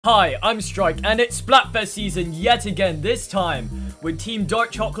Hi, I'm Strike, and it's Splatfest season yet again, this time with Team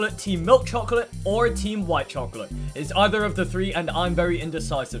Dark Chocolate, Team Milk Chocolate, or Team White Chocolate. It's either of the three, and I'm very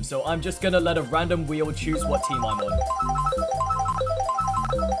indecisive, so I'm just gonna let a random wheel choose what team I'm on.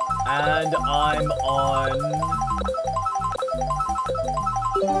 And I'm on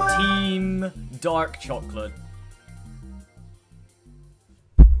Team Dark Chocolate.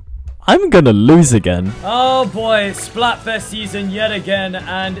 I'm gonna lose again. Oh boy, Splatfest season yet again,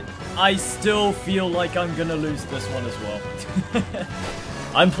 and I still feel like I'm gonna lose this one as well.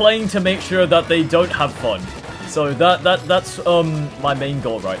 I'm playing to make sure that they don't have fun. So that's my main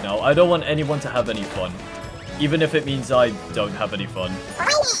goal right now. I don't want anyone to have any fun. Even if it means I don't have any fun.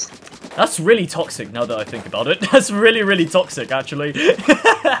 That's really toxic now that I think about it. That's really toxic, actually.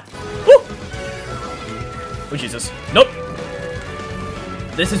 Oh, Jesus. Nope.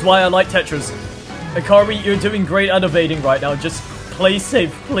 This is why I like Tetras. Akari, you're doing great at evading right now. Just play safe,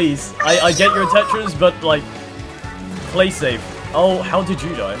 please. I get your Tetras, but, like, play safe. Oh, how did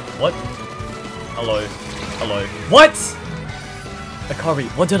you die? What? Hello. Hello. What? Akari,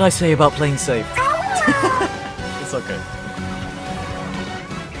 what did I say about playing safe? It's okay.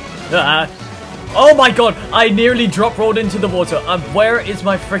 Oh my god, I nearly drop rolled into the water. Where is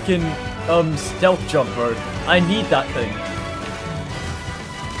my freaking stealth jump, bro? I need that thing.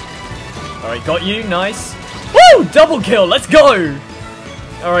 Alright, got you. Nice. Woo! Double kill. Let's go!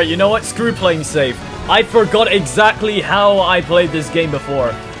 Alright, you know what? Screw playing safe. I forgot exactly how I played this game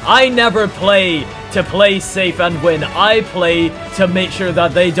before. I never play to play safe and win. I play to make sure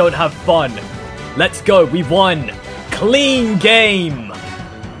that they don't have fun. Let's go. We won. Clean game.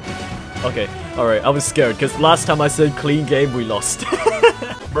 Okay. Alright, I was scared because last time I said clean game, we lost.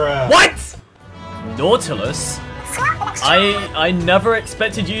 Bruh. What? Nautilus? I never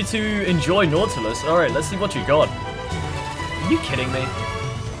expected you to enjoy Nautilus. Alright, let's see what you got. Are you kidding me?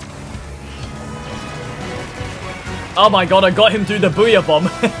 Oh my god, I got him through the Booyah Bomb.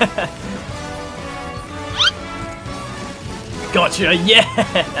 Gotcha, yeah!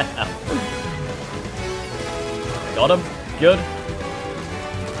 Got him. Good.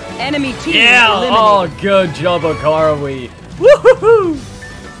 Enemy team yeah! eliminated. Oh, good job, Akari. Woohoo!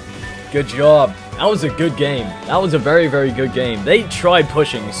 Good job. That was a good game. That was a very good game. They tried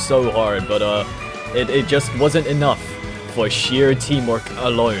pushing so hard, but it just wasn't enough for sheer teamwork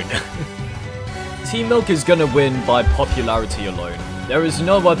alone. Team Milk is gonna win by popularity alone. There is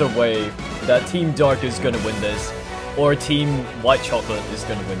no other way that Team Dark is gonna win this, or Team White Chocolate is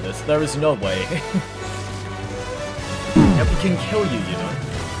gonna win this. There is no way. Yeah, we can kill you, you know.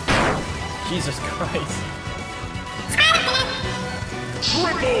 Jesus Christ.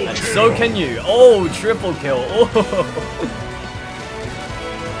 And so can you. Oh, triple kill. Oh.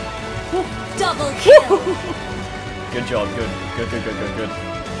 Double kill. Good job. Good.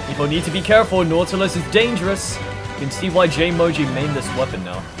 People need to be careful. Nautilus is dangerous. You can see why J-Moji main this weapon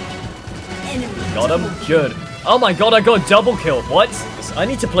now. Got him. Good. Oh my god, I got double kill. What? I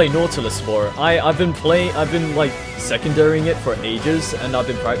need to play Nautilus more. I've been like secondarying it for ages, and I've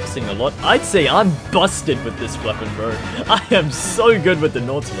been practicing a lot. I'd say I'm busted with this weapon, bro. I am so good with the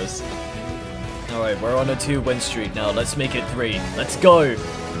Nautilus. Alright, we're on a 2-win streak now. Let's make it 3. Let's go.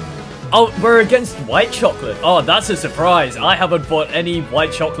 Oh, we're against White Chocolate. Oh, that's a surprise. I haven't fought any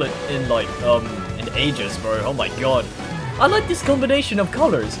White Chocolate in like in ages, bro. Oh my god. I like this combination of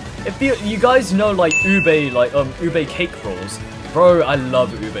colors. If you guys know like ube cake rolls. Bro, I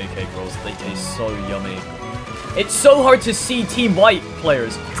love ube cake rolls. They taste so yummy. It's so hard to see Team White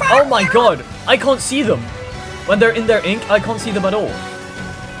players. Oh my god, I can't see them. When they're in their ink, I can't see them at all.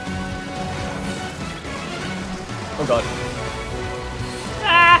 Oh god.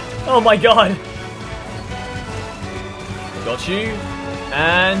 Ah! Oh my god. Got you.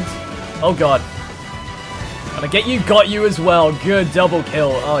 And... oh god. Can I get you? Got you as well. Good double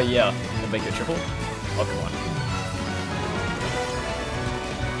kill. Oh yeah. Can make it triple? Oh, come on.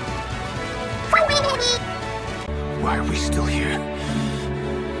 Why are we still here?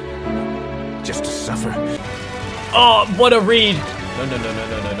 Just to suffer? Oh, what a read! No.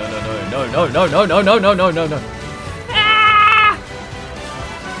 Ah!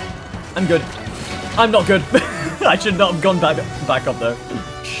 I'm good. I'm not good. I should not have gone back up there.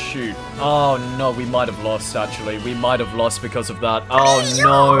 Shoot. Oh no, we might have lost actually. We might have lost because of that. Oh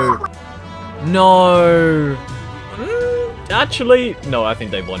no. No. Actually, no, I think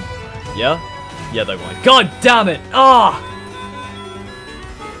they won. Yeah? Yeah, they won. God damn it! Ah!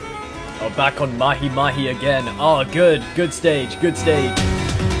 Oh, back on Mahi again. Oh, good. Good stage. Good stage.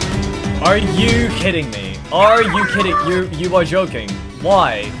 Are you kidding me? Are you kidding? You are joking.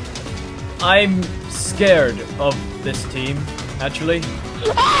 Why? I'm scared of this team, actually.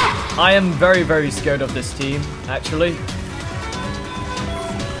 I am very, very scared of this team, actually.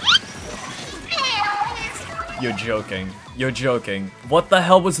 You're joking. You're joking. What the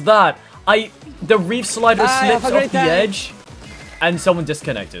hell was that? The reef slider slipped off the edge, and someone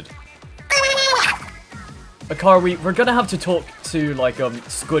disconnected. Akari, we're gonna have to talk to, like,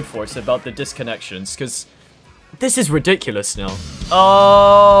 Squid Force about the disconnections, because this is ridiculous now.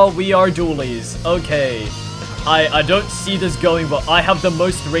 Oh, we are dualies. Okay. I don't see this going well. I have the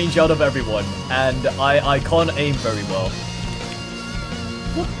most range out of everyone, and I can't aim very well.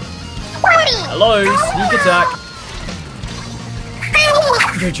 Hello, sneak attack.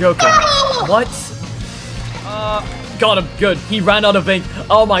 You're joking. What? Got him. Good. He ran out of ink.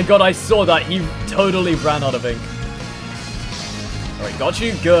 Oh my god, I saw that. He totally ran out of ink. Alright, got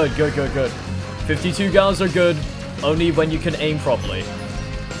you. Good, good, good, good. 52 gals are good. Only when you can aim properly.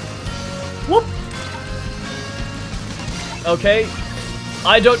 Whoop. Okay.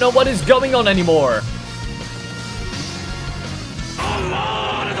 I don't know what is going on anymore.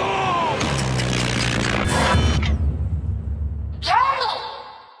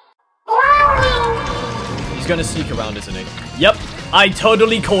 He's gonna sneak around, isn't he? Yep, I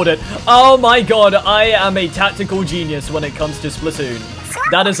totally called it. Oh my god, I am a tactical genius when it comes to Splatoon.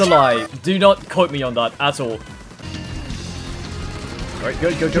 That is a lie. Do not quote me on that at all. Alright,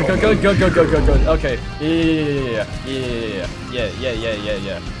 good, good, good, good, good, good, good, good, good, good. Okay. Yeah.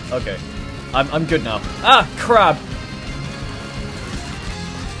 Okay. I'm good now. Ah, crab.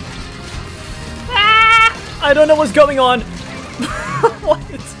 Ah, I don't know what's going on. What?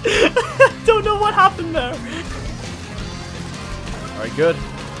 I don't know what happened there. Alright, good.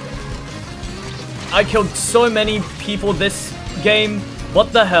 I killed so many people this game.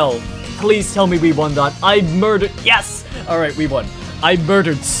 What the hell? Please tell me we won that. I murdered. Yes! Alright, we won. I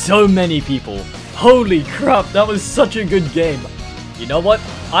murdered so many people. Holy crap, that was such a good game. You know what?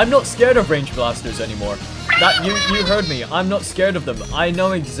 I'm not scared of range blasters anymore. That you heard me. I'm not scared of them. I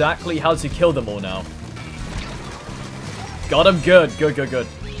know exactly how to kill them all now. Got him. Good, good, good, good.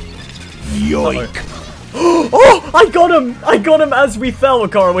 Yoink. Oh, I got him. I got him as we fell,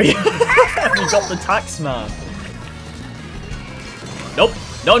 Akari. We got the tax man. Nope.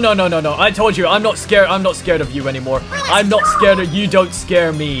 No. I told you, I'm not scared. I'm not scared of you anymore. I'm not scared of you. Don't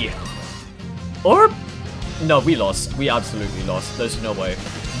scare me. Or, no, we lost. We absolutely lost. There's no way.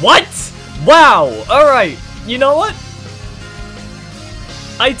 What? Wow. All right. You know what?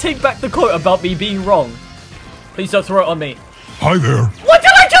 I take back the quote about me being wrong. Please don't throw it on me. Hi there. What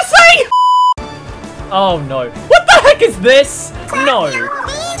did I just say? Oh no. What the heck is this? No.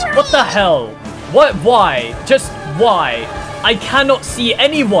 What the hell? What? Why? Just why? I cannot see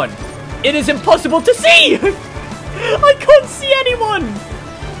anyone. It is impossible to see. I can't see anyone.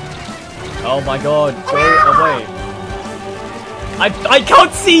 Oh my god. Go away. I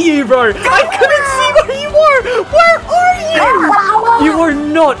can't see you, bro. I couldn't see where you were. Where are you? You are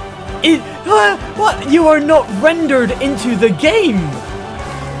not. What? You are not rendered into the game.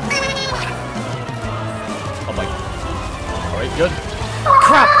 Oh my. Alright, good.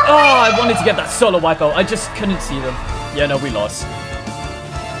 Crap. Oh, I wanted to get that solo wipeout. I just couldn't see them. Yeah, no, we lost.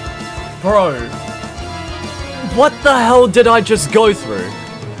 Bro. What the hell did I just go through?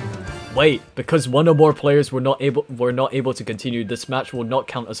 Wait, because one or more players were not able to continue, this match will not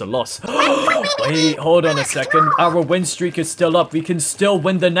count as a loss. Wait, hold on a second. Our win streak is still up. We can still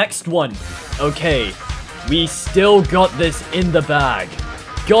win the next one. Okay. We still got this in the bag.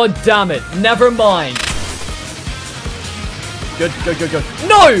 God damn it. Never mind. Good, good, good, good.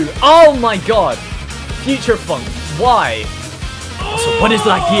 No! Oh my god. Future Funk. Why? So what is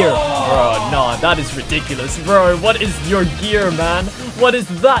that gear? Bro, nah, that is ridiculous. Bro, what is your gear, man? What is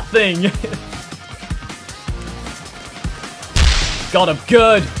that thing? Got him.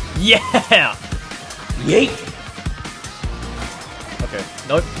 Good. Yeah. Yeet. Okay.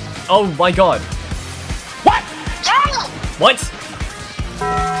 Nope. Oh my god. What? What?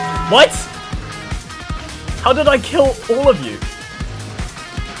 What? How did I kill all of you?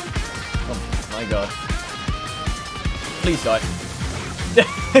 Oh my god. Please die.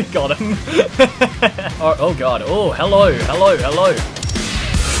 Got him. Oh god. Oh, hello. Hello. Hello.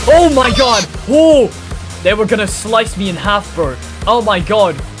 Oh my god. Oh, they were gonna slice me in half, bro. Oh my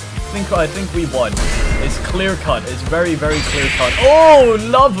god. I think we won. It's clear cut. It's very, very clear cut. Oh,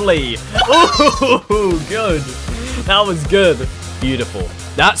 lovely. Oh, good. That was good. Beautiful.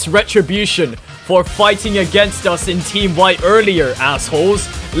 That's retribution for fighting against us in Team White earlier, assholes.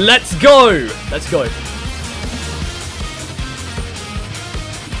 Let's go. Let's go.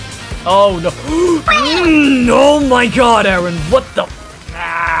 Oh no. Oh my god, Aaron. What the?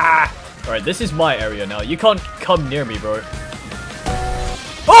 Ah. Alright, this is my area now. You can't come near me, bro.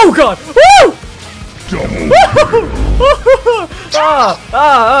 Oh god! Woo!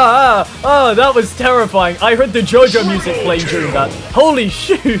 Oh, that was terrifying. I heard the JoJo music playing during that. Holy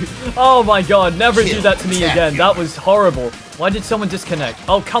shoot! Oh my god, never do that to me again. That was horrible. Why did someone disconnect?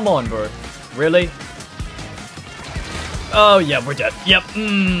 Oh, come on, bro. Really? Oh yeah, we're dead. Yep,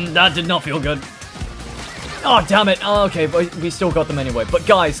 that did not feel good. Oh, damn it. Oh, okay, but we still got them anyway. But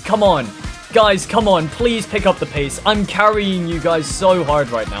guys, come on. Guys, come on. Please pick up the pace. I'm carrying you guys so hard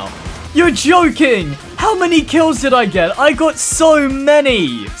right now. You're joking! How many kills did I get? I got so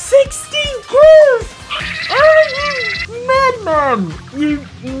many! 16 kills! Oh, you madman! You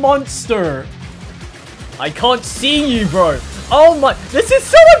monster! I can't see you, bro! Oh my... This is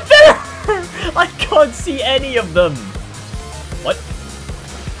so unfair! I can't see any of them! What?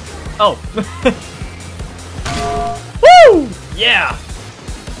 Oh. Woo! Yeah!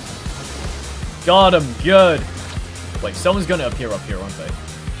 Got him, good. Wait, someone's gonna appear up here, aren't they?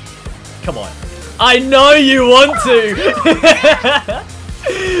 Come on. I know you want to!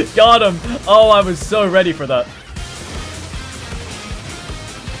 Got him. Oh, I was so ready for that.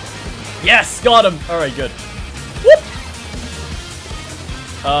 Yes, got him. Alright, good. Whoop!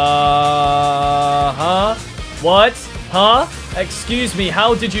 Huh? What? Huh? Excuse me,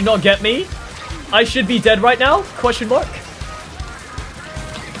 how did you not get me? I should be dead right now? Question mark?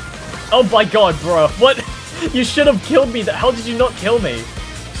 Oh my god, bro. What? You should have killed me. How did you not kill me?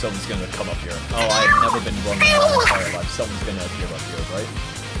 Someone's gonna come up here. Oh, I've never been wrong in my entire life. Someone's gonna appear up here, right?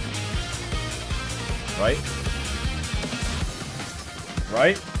 Right?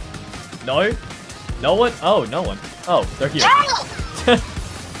 Right? No? No one? Oh, no one. Oh, they're here.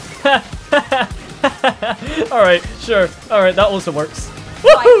 Alright, sure. Alright, that also works.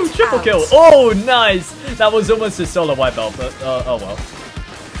 Woohoo! Triple kill! Oh, nice! That was almost a solo wipeout, but oh well.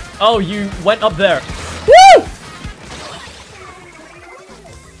 Oh, you went up there. Woo!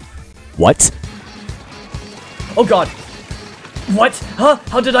 What? Oh god. What? Huh?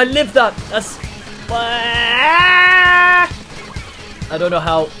 How did I live that? That's... I don't know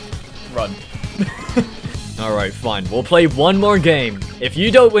how... Run. Alright, fine. We'll play one more game. If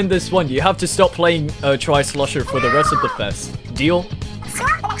you don't win this one, you have to stop playing Tri-Slusher for the rest of the fest. Deal?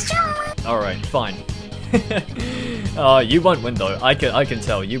 Alright, fine. You won't win though. I can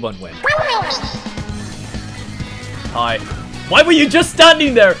tell. You won't win. Hi. Why were you just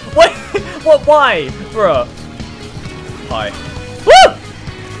standing there? What? What? Why? Bruh. Hi. Woo!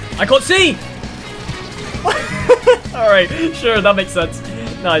 I can't see! Alright, sure, that makes sense.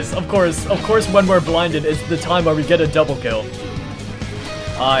 Nice, of course when we're blinded is the time where we get a double kill.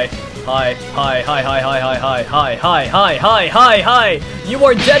 Hi. Hi. Hi. Hi. Hi. Hi. Hi. Hi. Hi. Hi. Hi. Hi. Hi. Hi. You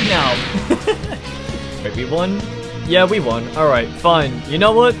are dead now. Wait, we won? Yeah, we won. Alright, fine. You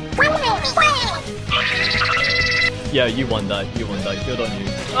know what? Yeah, you won that. You won that. Good on you.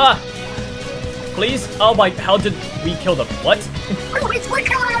 Ah! Please? Oh my, how did we kill them? What?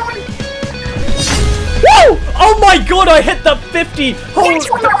 Woo! Oh my god, I hit the 50! Holy,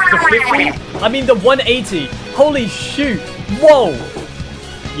 the 50? I mean the 180. Holy shoot. Whoa!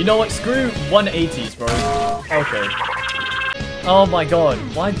 You know what? Screw 180s, bro. Okay. Oh my god.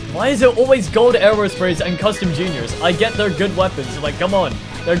 Why is it always gold arrow sprays and custom juniors? I get they're good weapons. Like, come on.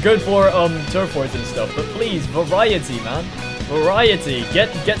 They're good for turf wars and stuff. But please, variety, man. Variety.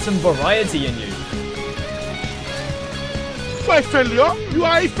 Get some variety in you. You are a failure. You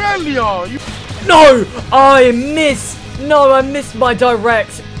are a failure. No! I missed! No, I missed my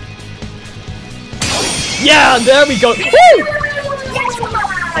direct. Yeah, there we go. Woo!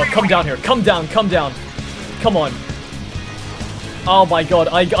 Oh, come down here. Come down. Come down. Come on. Oh my god,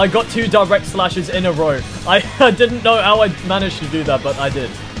 I got 2 direct slashes in a row. I didn't know how I managed to do that, but I did.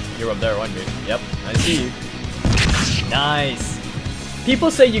 You're up there, aren't you? Yep, I see you. Nice.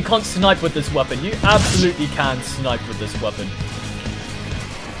 People say you can't snipe with this weapon. You absolutely can snipe with this weapon.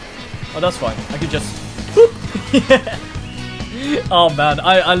 Oh, that's fine. I could just... Oh man,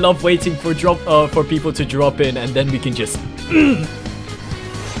 I love waiting for for people to drop in and then we can just... Woo!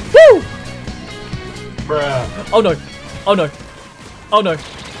 Bruh. Oh no. Oh no. Oh no.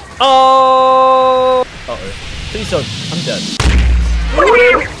 Oh! Uh-oh. Please don't. I'm dead.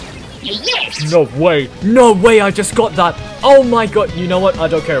 No way. No way I just got that. Oh my god. You know what? I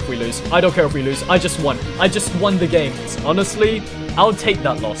don't care if we lose. I don't care if we lose. I just won. I just won the game. Honestly, I'll take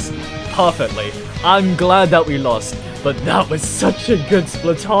that loss. Perfectly. I'm glad that we lost. But that was such a good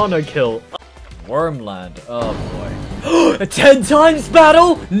Splatana kill. Wormland. Oh boy. A 10 times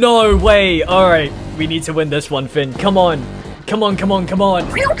battle? No way. Alright. We need to win this one, Finn. Come on. Come on, come on, come on.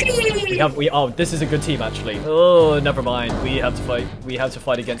 Oh, this is a good team actually. Oh, never mind. We have to fight. We have to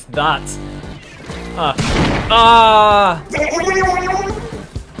fight against that.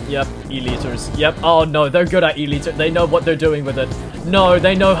 Yep, E-liters. Yep. Oh no, they're good at E-liter. They know what they're doing with it. No,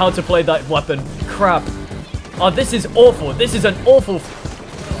 they know how to play that weapon. Crap. Oh, this is awful. This is an awful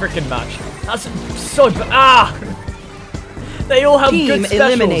freaking match. That's so bad. Ah! They all have Team good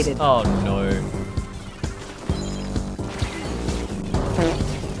specials. eliminated. Oh no.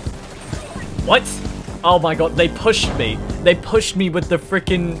 What? Oh my god, they pushed me. They pushed me with the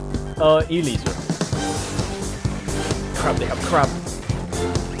freaking E-liter. Crap, they have crap.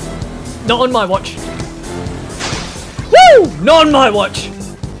 Not on my watch. Woo! Not on my watch!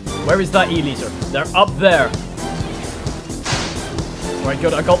 Where is that E-liter? They're up there. Alright,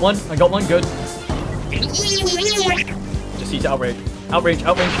 good. I got one. I got one. Good. Just use outrage. Outrage.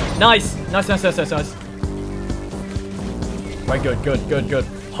 Outrage. Nice! Nice, nice, nice, nice, nice. Right, good, good, good, good.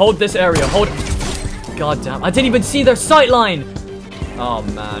 Hold this area. Hold it. God damn. I didn't even see their sight line! Oh,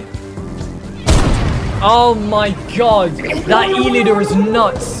 man. Oh my god, that E-liter is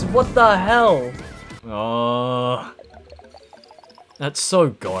nuts. What the hell? Oh, that's so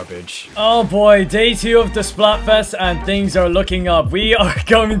garbage. Oh boy, day 2 of the Splatfest and things are looking up. We are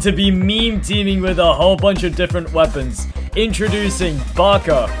going to be meme teaming with a whole bunch of different weapons. Introducing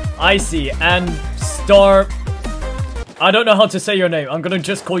Baka, Icy, and Star... I don't know how to say your name. I'm gonna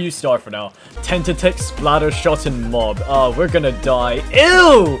just call you Star for now. Tentatic, Splatter, Shot, and Mob. Oh, we're gonna die.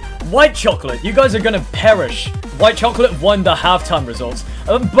 Ew! White Chocolate, you guys are gonna perish. White Chocolate won the halftime results.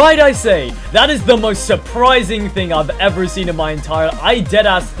 Might I say, that is the most surprising thing I've ever seen in my entire... I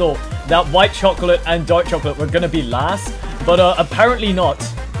deadass thought that White Chocolate and Dark Chocolate were gonna be last, but apparently not.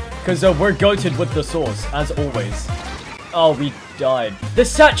 Because we're goated with the sauce, as always. Oh, we died. The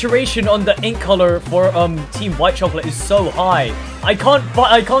saturation on the ink color for Team White Chocolate is so high. I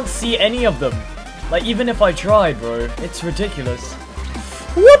can't see any of them. Like, even if I try, bro, it's ridiculous.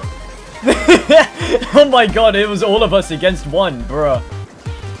 Whoop! Oh my god, it was all of us against one, bruh.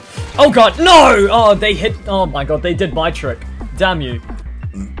 Oh god, no! Oh, they hit. Oh my god, they did my trick. Damn you.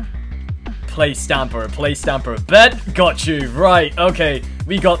 Play Stamper, play Stamper. Bet, got you. Right, okay,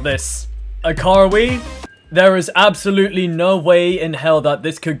 we got this. Akarawi? There is absolutely no way in hell that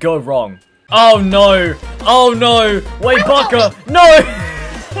this could go wrong. Oh no! Oh no! Wait, Baka! No!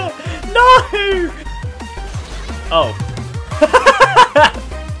 No! Oh.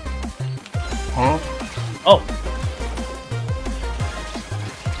 Huh? Oh.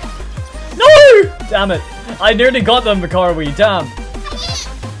 No! Damn it. I nearly got them, Makarawi. Damn.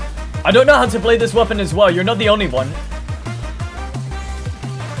 I don't know how to play this weapon as well. You're not the only one.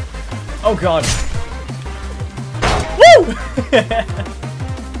 Oh god. Woo!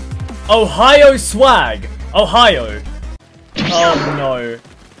 Ohio swag. Ohio. Oh no.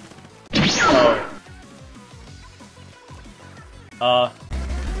 Oh.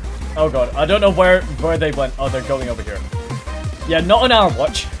 Oh god. I don't know where they went. Oh, they're going over here. Yeah, not on our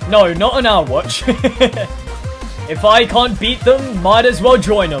watch. No, not on our watch. If I can't beat them, might as well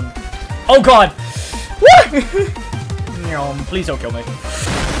join them. Oh god. Please don't kill me.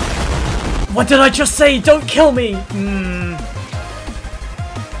 What did I just say? Don't kill me!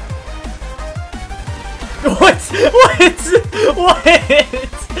 What? What?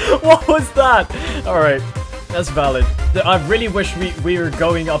 What was that? Alright, that's valid. I really wish we were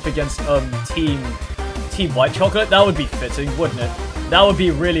going up against Team White Chocolate. That would be fitting, wouldn't it? That would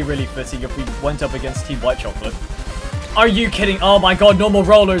be really, really fitting if we went up against Team White Chocolate. Are you kidding? Oh my god, normal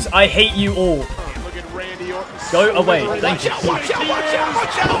rollers. I hate you all. Go away. Thank you.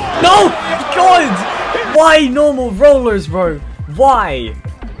 No! God! Why normal rollers, bro? Why?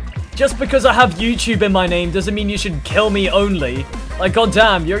 Just because I have YouTube in my name doesn't mean you should kill me only. Like,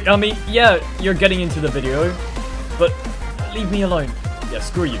 goddamn, I mean, yeah, you're getting into the video, but leave me alone. Yeah,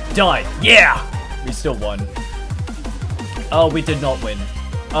 screw you. Die. Yeah! We still won. Oh, we did not win.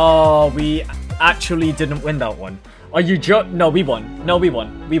 Oh, we actually didn't win that one. Are you No, we won. No, we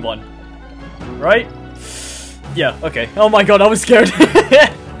won. We won. Right? Yeah, okay. Oh my god, I was scared.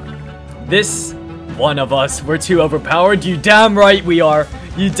 This one of us, we're too overpowered. You damn right we are.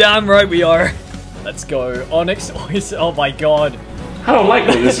 You damn right we are. Let's go. Onyx. Oh my god. How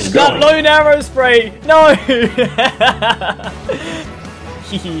likely this is going? That lone arrow spray. No.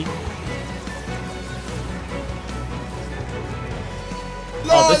 Hehe.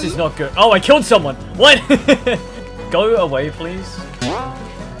 Oh, this is not good. Oh, I killed someone. What? Go away, please.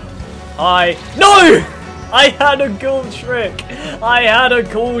 No! I had a cool trick. I had a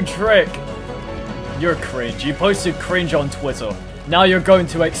cool trick. You're cringe. You posted cringe on Twitter. Now you're going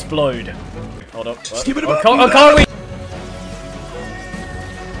to explode. Hold up. Can't we?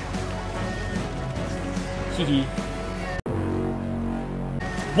 Hehe.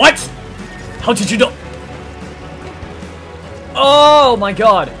 What? How did you not? Oh my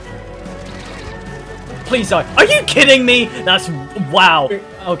god. Please die. Are you kidding me? That's... wow.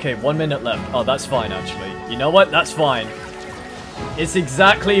 Okay, 1 minute left. Oh, that's fine, actually. You know what? That's fine. It's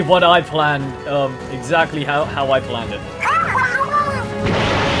exactly what I planned. Exactly how I planned it.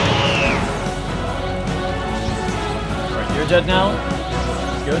 Right, you're dead now.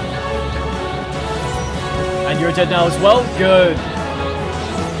 Good. And you're dead now as well. Good.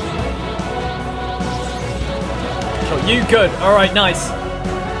 So you good. Alright, nice.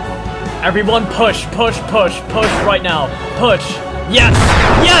 Everyone push, push, push, push right now. Push. Yes!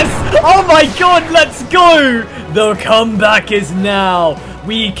 Yes! Oh my god, let's go! The comeback is now.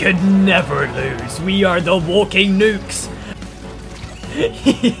 We could never lose. We are the walking nukes.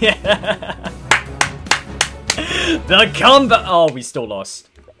 Yeah. The comeback. Oh, we still lost.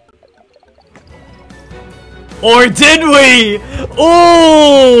 Or did we?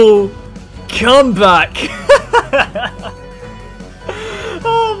 Oh! Comeback.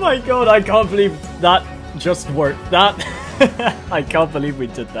 Oh my god, I can't believe that just worked. That... I can't believe we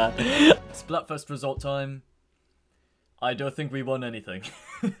did that. Splatfest result time. I don't think we won anything.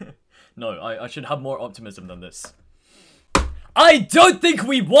 No, I should have more optimism than this. I don't think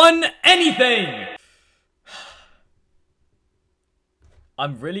we won anything!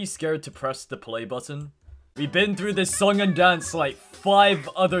 I'm really scared to press the play button. We've been through this song and dance like 5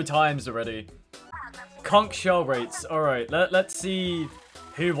 other times already. Conch shell rates. Alright, let's see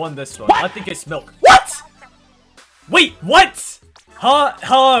who won this one. I think it's Milk. What?! Wait, what?!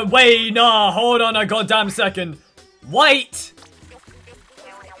 Wait, nah, hold on a goddamn second. Wait!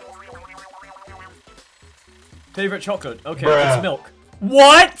 Favorite chocolate. Okay, Bruh. it's Milk.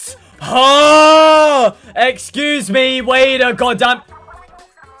 What?! Huh? Excuse me, wait a goddamn...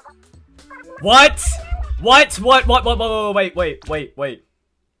 What? What? Wait.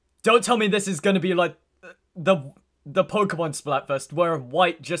 Don't tell me this is gonna be like the Pokemon Splatfest where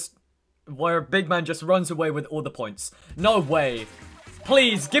where Big Man just runs away with all the points. No way.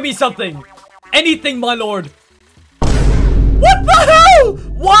 Please, give me something. Anything, my lord. What the hell?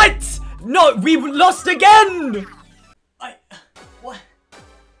 What? No, we lost again. What?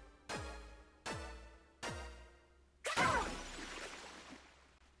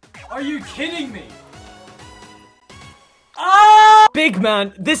 Are you kidding me? Ah! Big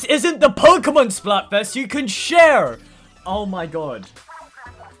Man, this isn't the Pokemon Splatfest. You can share. Oh my god.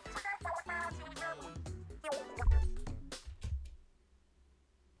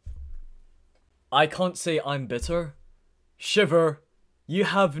 I can't say I'm bitter. Shiver, you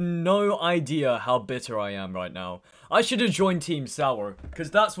have no idea how bitter I am right now. I should have joined Team Sour,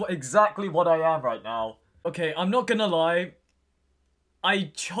 because that's exactly what I am right now. Okay, I'm not gonna lie.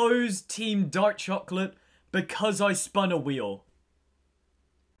 I chose Team Dark Chocolate because I spun a wheel.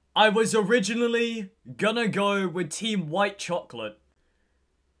 I was originally gonna go with Team White Chocolate,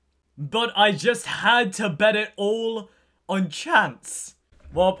 but I just had to bet it all on chance.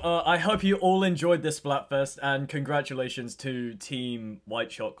 Well, I hope you all enjoyed this Splatfest, and congratulations to Team White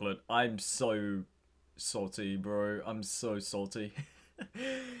Chocolate. I'm so salty, bro. I'm so salty.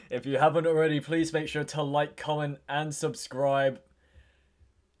 If you haven't already, please make sure to like, comment, and subscribe.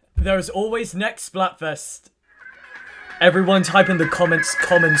 There's always next Splatfest. Everyone type in the comments,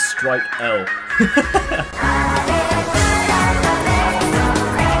 common strike L.